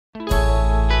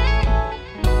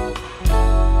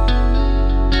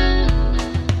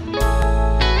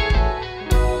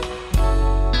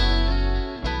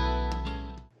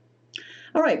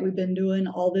right, we've been doing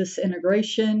all this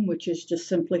integration, which is just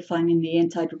simply finding the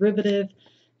antiderivative.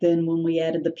 Then when we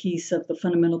added the piece of the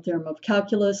fundamental theorem of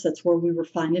calculus, that's where we were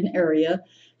finding area.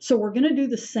 So we're going to do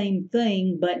the same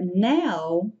thing, but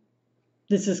now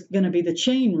this is going to be the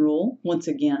chain rule once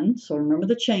again. So remember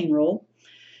the chain rule.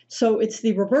 So it's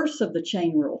the reverse of the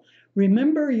chain rule.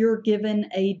 Remember, you're given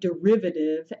a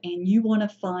derivative and you want to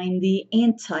find the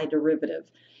antiderivative.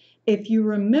 If you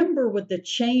remember with the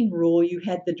chain rule, you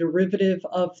had the derivative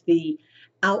of the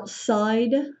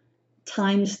outside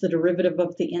times the derivative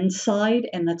of the inside,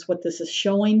 and that's what this is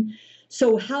showing.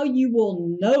 So how you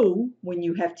will know when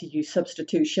you have to use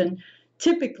substitution,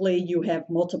 typically you have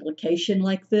multiplication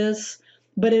like this,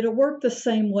 but it'll work the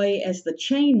same way as the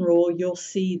chain rule. You'll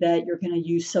see that you're going to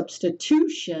use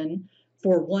substitution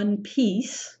for one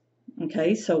piece.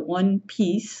 Okay, so one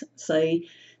piece, say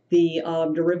the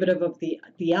derivative of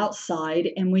the outside,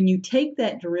 and when you take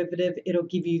that derivative, it'll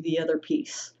give you the other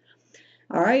piece.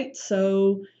 All right,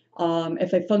 so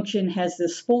if a function has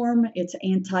this form, its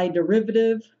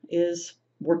antiderivative is,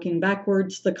 working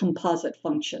backwards, the composite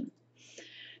function.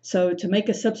 So to make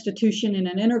a substitution in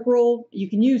an integral, you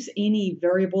can use any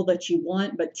variable that you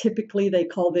want, but typically they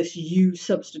call this U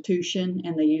substitution,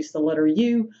 and they use the letter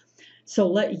U. So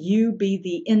let U be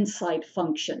the inside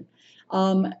function.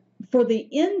 For the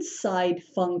inside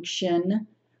function,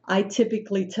 I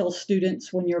typically tell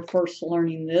students when you're first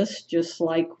learning this, just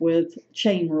like with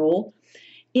chain rule,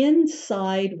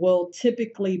 inside will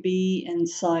typically be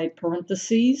inside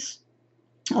parentheses,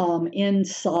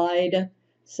 inside,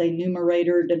 say,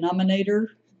 numerator,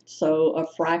 denominator, so a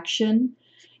fraction,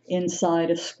 inside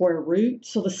a square root.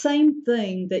 So the same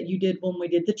thing that you did when we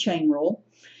did the chain rule.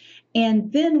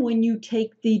 And then when you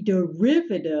take the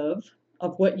derivative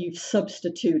of what you've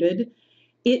substituted,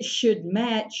 it should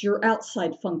match your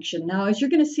outside function. Now, as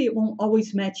you're going to see, it won't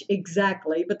always match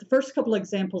exactly, but the first couple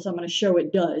examples I'm going to show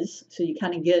it does, so you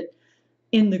kind of get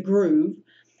in the groove.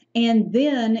 And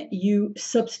then you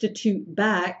substitute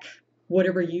back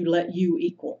whatever you let U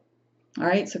equal. All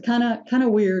right, so kind of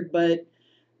weird, but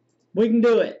we can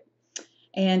do it.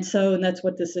 And that's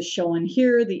what this is showing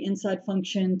here. The inside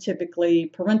function, typically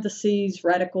parentheses,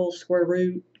 radical, square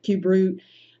root, cube root,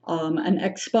 an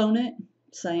exponent,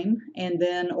 same, and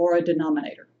then or a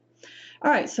denominator.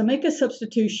 All right, so make a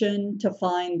substitution to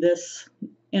find this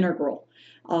integral.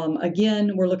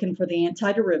 Again, we're looking for the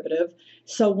antiderivative.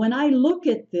 So when I look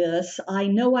at this, I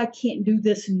know I can't do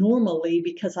this normally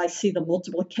because I see the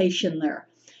multiplication there.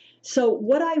 So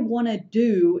what I want to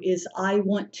do is I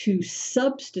want to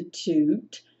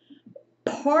substitute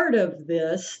part of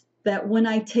this, that when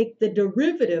I take the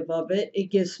derivative of it,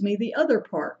 it gives me the other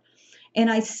part.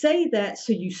 And I say that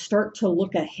so you start to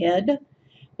look ahead,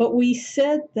 but we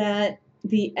said that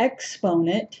the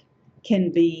exponent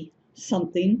can be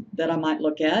something that I might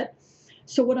look at.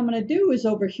 So what I'm going to do is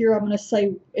over here, I'm going to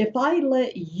say, if I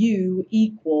let U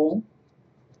equal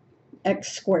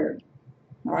x squared,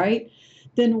 all right,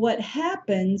 then what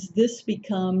happens, this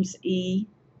becomes e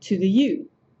to the u.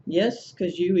 Yes,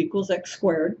 because u equals x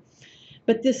squared.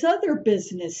 But this other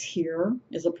business here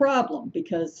is a problem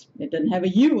because it doesn't have a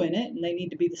u in it, and they need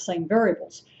to be the same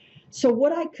variables. So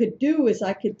what I could do is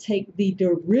I could take the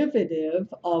derivative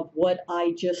of what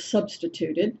I just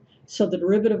substituted. So the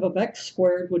derivative of x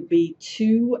squared would be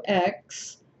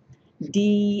 2x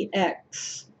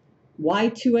dx. Why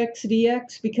 2x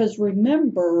dx? Because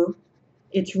remember,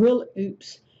 it's really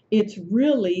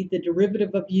the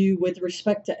derivative of u with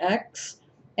respect to x.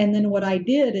 And then what I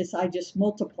did is I just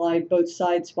multiplied both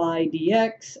sides by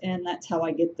dx, and that's how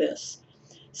I get this.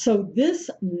 So this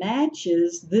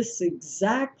matches this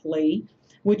exactly,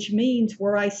 which means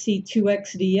where I see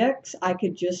 2x dx, I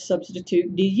could just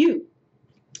substitute du.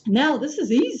 Now this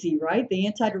is easy, right?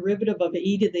 The antiderivative of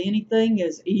e to the anything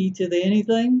is e to the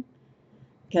anything.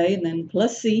 Okay, and then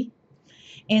plus c.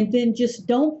 And then just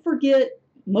don't forget,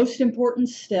 most important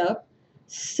step,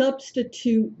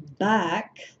 substitute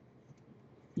back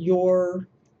your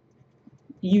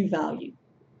u value.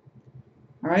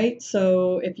 All right,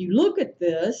 so if you look at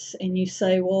this and you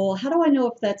say, well, how do I know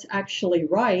if that's actually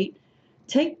right?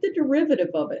 Take the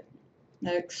derivative of it.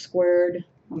 X squared,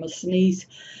 I'm going to sneeze.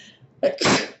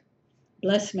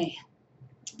 Bless me.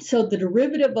 So the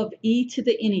derivative of e to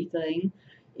the anything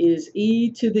is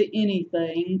e to the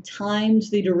anything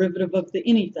times the derivative of the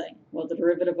anything. Well, the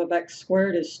derivative of x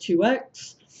squared is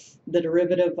 2x. The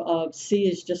derivative of c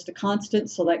is just a constant,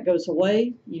 so that goes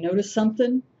away. You notice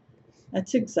something?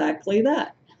 That's exactly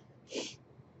that.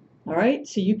 All right,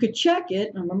 so you could check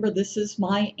it. Remember, this is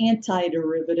my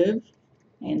antiderivative.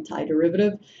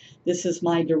 This is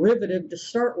my derivative to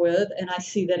start with, and I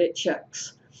see that it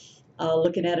checks.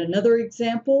 Looking at another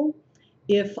example,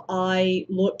 if I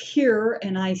look here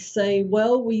and I say,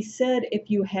 well, we said if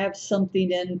you have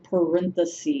something in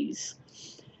parentheses,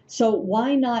 so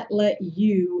why not let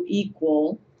u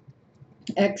equal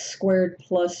x squared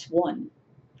plus 1?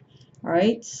 All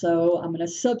right, so I'm going to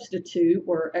substitute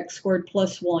where x squared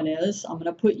plus 1 is. I'm going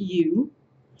to put u.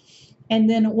 And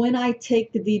then when I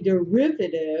take the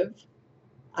derivative,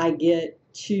 I get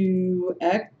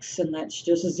 2x, and that's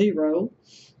just 0,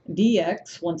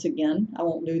 dx. Once again, I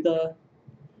won't do the,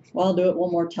 well, I'll do it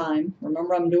one more time.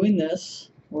 Remember, I'm doing this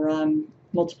where I'm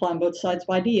multiplying both sides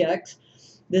by dx.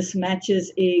 This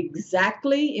matches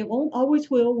exactly, it won't always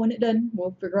will. When it doesn't,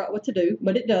 we'll figure out what to do,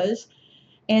 but it does.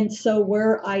 And so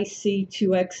where I see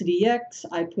 2x dx,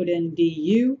 I put in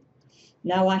du.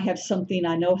 Now I have something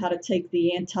I know how to take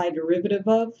the antiderivative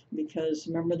of, because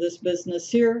remember this business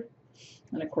here,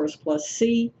 and of course plus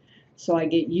c. So I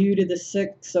get u to the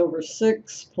 6 over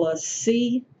 6 plus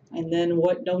c, and then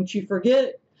what don't you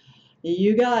forget?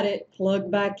 You got it. Plug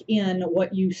back in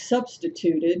what you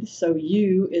substituted. So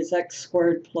u is x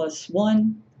squared plus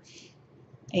 1,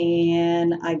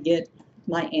 and I get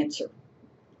my answer.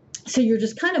 So you're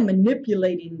just kind of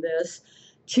manipulating this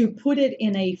to put it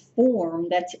in a form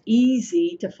that's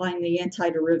easy to find the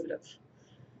antiderivative.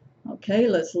 Okay,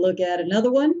 let's look at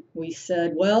another one. We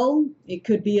said, well, it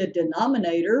could be a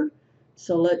denominator.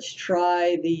 So let's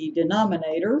try the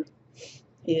denominator.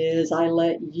 Is I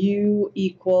let u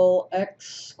equal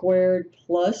x squared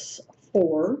plus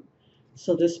 4.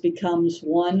 So this becomes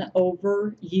 1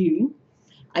 over u.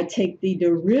 I take the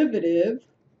derivative,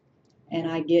 and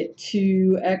I get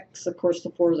 2x, of course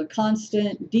the 4 is a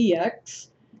constant, dx,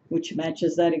 which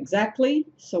matches that exactly.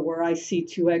 So where I see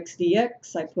 2x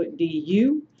dx, I put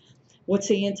du. What's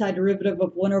the antiderivative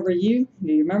of 1 over u?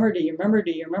 Do you remember? Do you remember?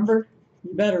 Do you remember?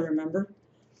 You better remember.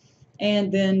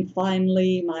 And then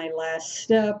finally, my last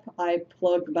step, I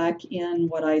plug back in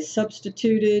what I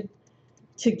substituted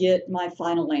to get my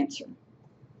final answer.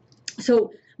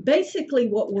 So basically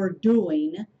what we're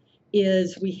doing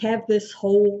is we have this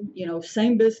whole,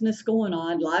 same business going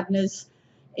on, Leibniz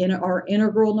in our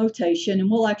integral notation,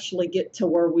 and we'll actually get to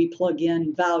where we plug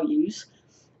in values.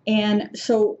 And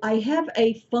so I have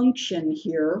a function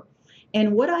here,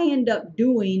 and what I end up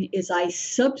doing is I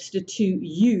substitute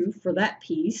u for that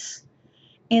piece.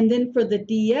 And then for the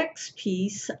dx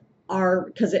piece,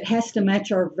 because it has to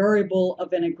match our variable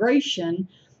of integration,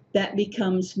 that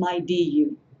becomes my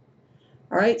du.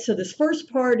 All right, so this first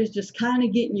part is just kind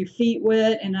of getting your feet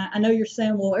wet, and I know you're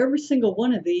saying, well, every single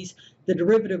one of these, the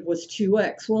derivative was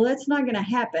 2x. Well, that's not going to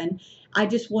happen. I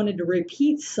just wanted to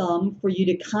repeat some for you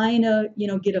to kind of,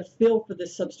 get a feel for the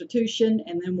substitution,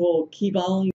 and then we'll keep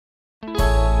on